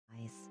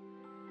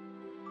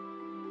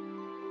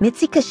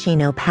Mitzi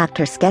Kashino packed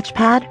her sketch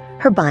pad,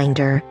 her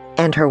binder,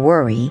 and her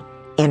worry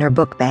in her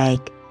book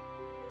bag.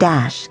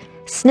 Dash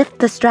sniffed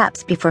the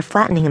straps before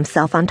flattening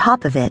himself on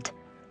top of it,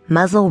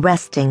 muzzle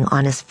resting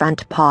on his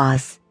front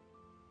paws.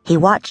 He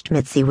watched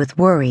Mitzi with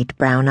worried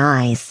brown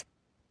eyes.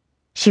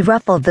 She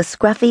ruffled the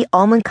scruffy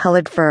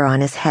almond-colored fur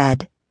on his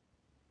head.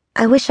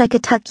 "I wish I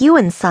could tuck you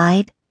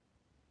inside."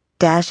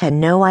 Dash had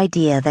no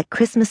idea that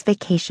Christmas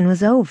vacation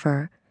was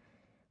over,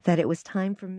 that it was time for